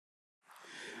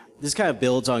this kind of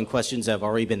builds on questions that have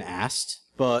already been asked,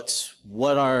 but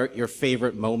what are your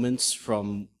favorite moments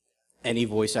from any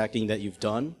voice acting that you've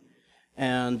done?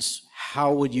 And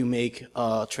how would you make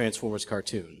a Transformers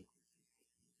cartoon?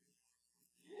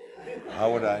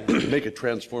 How would I make a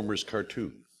Transformers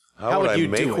cartoon? How would I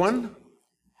make one?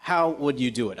 How would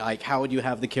you do it? Like, how would you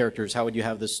have the characters? How would you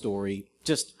have the story?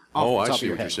 Just off the top I of see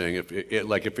your what head. you're saying.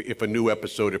 If a new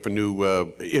episode, if a new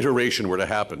iteration were to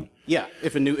happen. Yeah,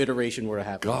 if a new iteration were to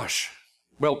happen. Gosh.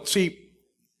 Well, see,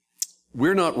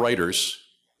 we're not writers,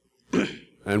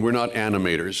 and we're not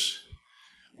animators.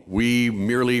 We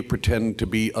merely pretend to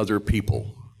be other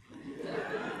people.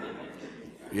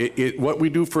 What we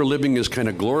do for a living is kind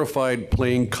of glorified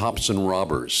playing cops and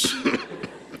robbers.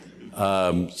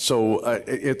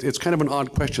 It's kind of an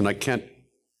odd question. I can't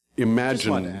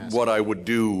imagine what I would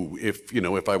do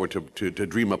if I were to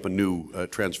dream up a new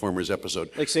Transformers episode.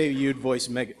 Like, say you'd voice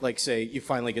say you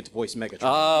finally get to voice Megatron.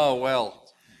 Oh, well.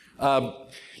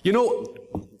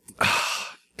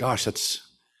 Gosh,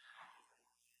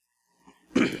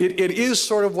 it is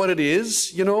sort of what it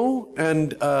is,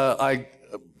 and I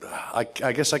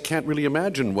guess I can't really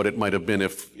imagine what it might have been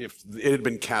if it had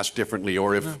been cast differently,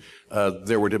 or if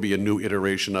there were to be a new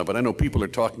iteration of it. I know people are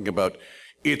talking about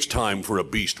it's time for a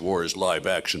Beast Wars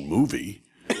live-action movie,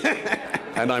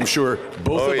 and I'm sure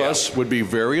both of us would be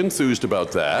very enthused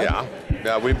about that.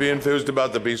 Yeah, we'd be enthused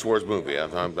about the Beast Wars movie.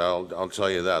 I'll tell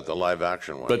you that, the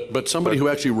live-action one. But somebody who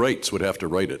actually writes would have to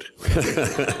write it.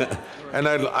 And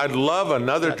I'd love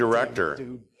another director.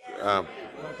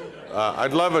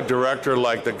 I'd love a director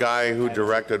like the guy who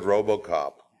directed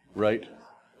RoboCop. Right.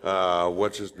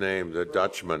 What's his name? The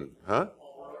Dutchman. Huh?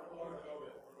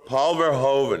 Paul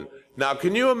Verhoeven. Now,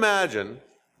 can you imagine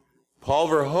Paul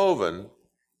Verhoeven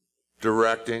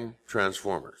directing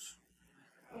Transformers?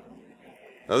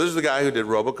 Now, this is the guy who did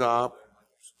RoboCop,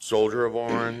 Soldier of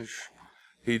Orange.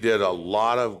 He did a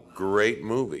lot of great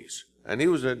movies. And he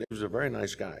was a very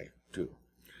nice guy, too.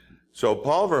 So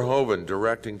Paul Verhoeven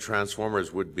directing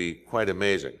Transformers would be quite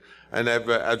amazing. And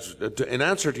in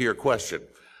answer to your question,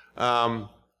 what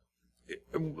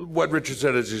Richard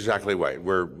said is exactly right.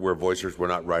 We're voicers, we're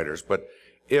not writers. But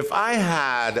if I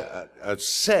had a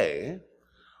say,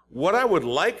 what I would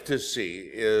like to see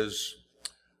is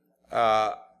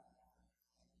a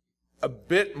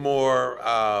bit more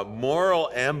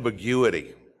moral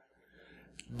ambiguity.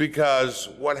 Because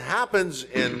what happens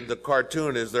in the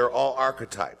cartoon is they're all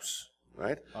archetypes,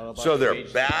 right? So they're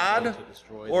bad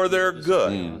or they're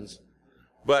good.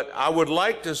 But I would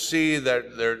like to see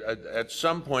that at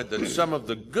some point that some of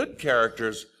the good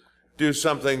characters do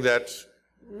something that's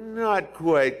not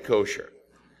quite kosher.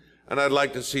 And I'd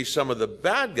like to see some of the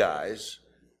bad guys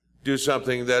do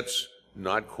something that's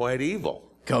not quite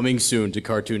evil. Coming soon to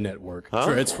Cartoon Network,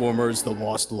 Transformers: The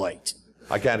Lost Light.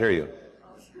 I can't hear you.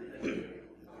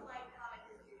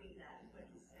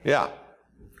 Yeah,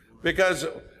 because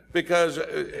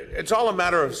it's all a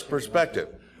matter of perspective.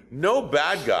 No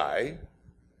bad guy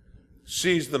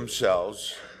sees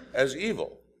themselves as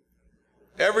evil.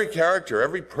 Every character,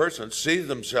 every person sees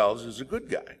themselves as a good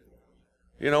guy.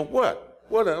 You know, what?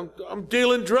 I'm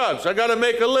dealing drugs. I got to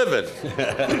make a living.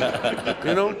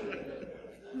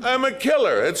 I'm a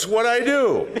killer. It's what I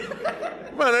do.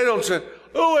 Man, I don't say,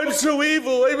 oh, I'm so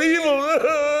evil. I'm evil.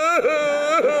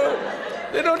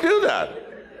 They don't do that.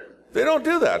 They don't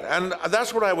do that, and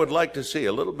that's what I would like to see,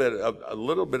 a little bit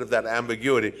of that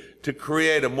ambiguity to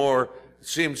create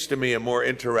seems to me, a more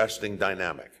interesting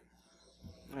dynamic.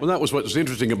 Well, that was what was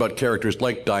interesting about characters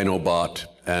like Dinobot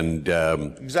and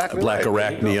Black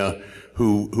Arachnia,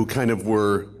 who kind of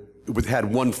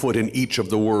had one foot in each of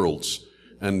the worlds,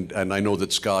 and I know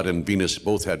that Scott and Venus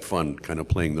both had fun kind of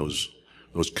playing those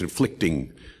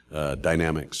conflicting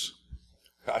dynamics.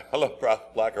 I love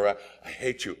Black Arachnia. I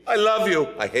hate you. I love you.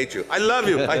 I hate you. I love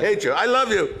you. I hate you. I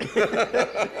love you.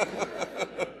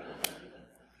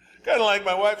 Kind of like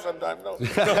my wife sometimes. No.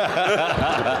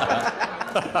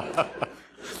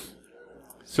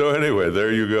 So anyway,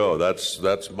 there you go.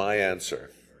 That's my answer.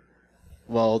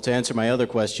 Well, to answer my other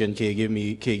question, can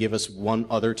you give us one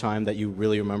other time that you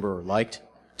really remember or liked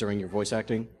during your voice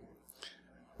acting?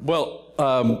 Well,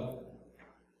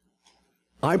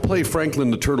 I play Franklin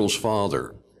the Turtle's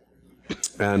father,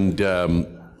 and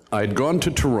I'd gone to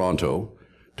Toronto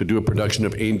to do a production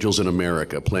of Angels in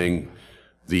America, playing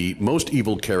the most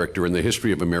evil character in the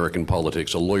history of American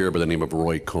politics, a lawyer by the name of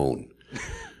Roy Cohn.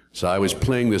 So I was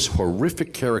playing this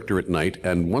horrific character at night,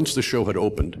 and once the show had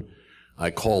opened, I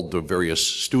called the various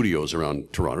studios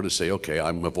around Toronto to say, okay,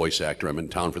 I'm a voice actor, I'm in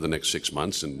town for the next 6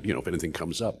 months, and if anything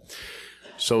comes up.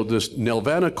 So this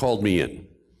Nelvana called me in,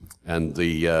 And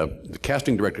the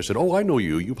casting director said, "Oh, I know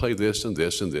you. You play this and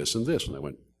this and this and this." And I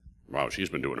went, "Wow, she's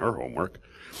been doing her homework."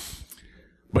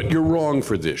 "But you're wrong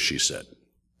for this," she said,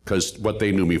 because what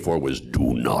they knew me for was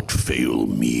 "do not fail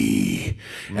me."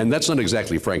 And that's not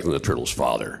exactly Franklin the Turtle's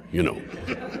father, you know.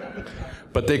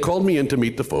 But they called me in to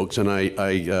meet the folks, and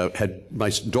I had, my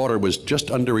daughter was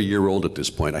just under a year old at this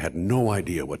point. I had no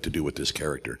idea what to do with this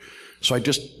character. So I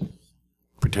just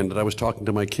pretended I was talking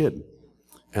to my kid,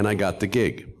 and I got the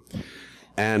gig.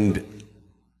 And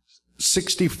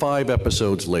 65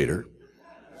 episodes later,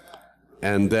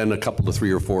 and then a couple of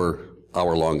 3 or 4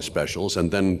 hour-long specials, and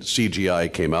then CGI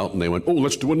came out, and they went, "Oh,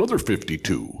 let's do another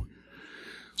 52."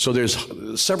 So there's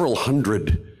several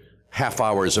hundred half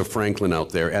hours of Franklin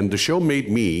out there, and the show made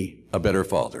me a better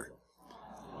father.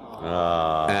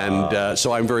 And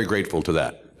so I'm very grateful to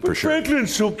that, for sure.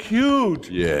 Franklin's so cute.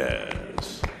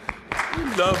 Yes.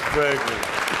 I love Franklin.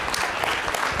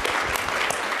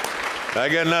 I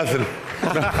got nothing.